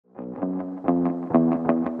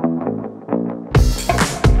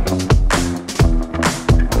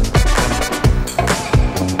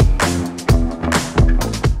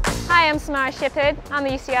Samara Sheppard. I'm the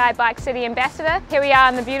UCI Bike City Ambassador. Here we are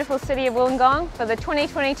in the beautiful city of Wollongong for the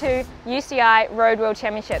 2022 UCI Road World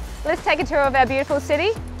Championship. Let's take a tour of our beautiful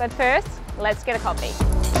city, but first, let's get a coffee.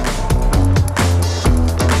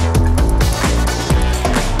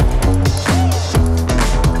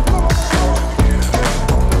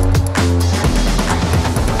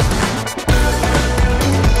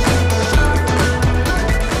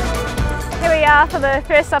 For the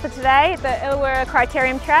first stop of today, the Illawarra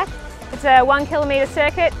Criterium Track. It's a 1 kilometre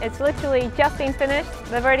circuit. It's literally just been finished.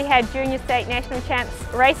 They've already had junior, state, national champs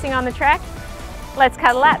racing on the track. Let's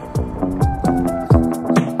cut a lap.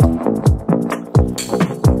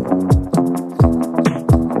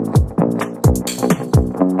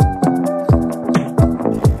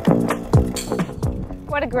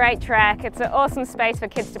 What a great track. It's an awesome space for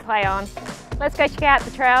kids to play on. Let's go check out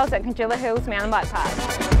the trails at Cringila Hills MTB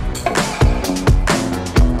Park.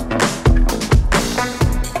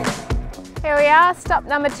 Here we are, stop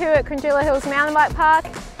number 2 at Cringila Hills MTB Park.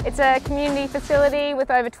 It's a community facility with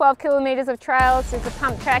over 12 kilometres of trails. There's a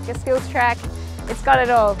pump track, a skills track. It's got it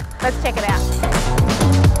all. Let's check it out.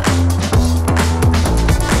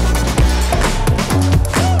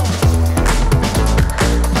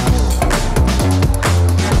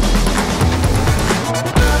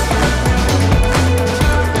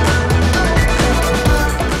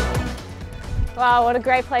 Wow, what a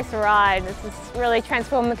great place to ride. This has really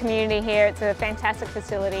transformed the community here. It's a fantastic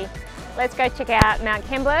facility. Let's go check out Mount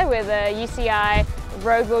Kembla where the UCI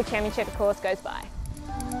Road World Championship course goes by.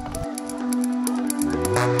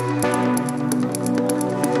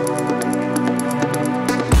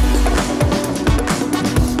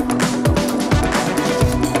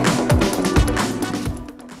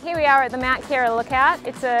 Here we are at the Mount Kera lookout.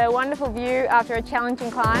 It's a wonderful view after a challenging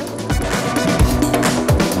climb.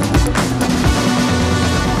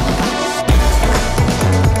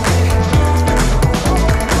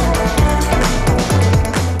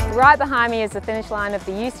 Right behind me is the finish line of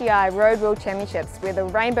the UCI Road World Championships where the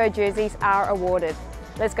rainbow jerseys are awarded.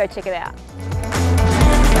 Let's go check it out.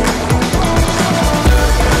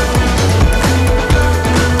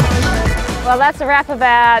 Well, that's a wrap of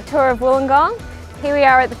our tour of Wollongong. Here we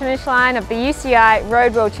are at the finish line of the UCI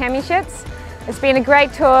Road World Championships. It's been a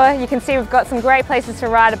great tour. You can see we've got some great places to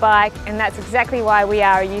ride a bike, and that's exactly why we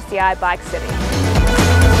are a UCI Bike City.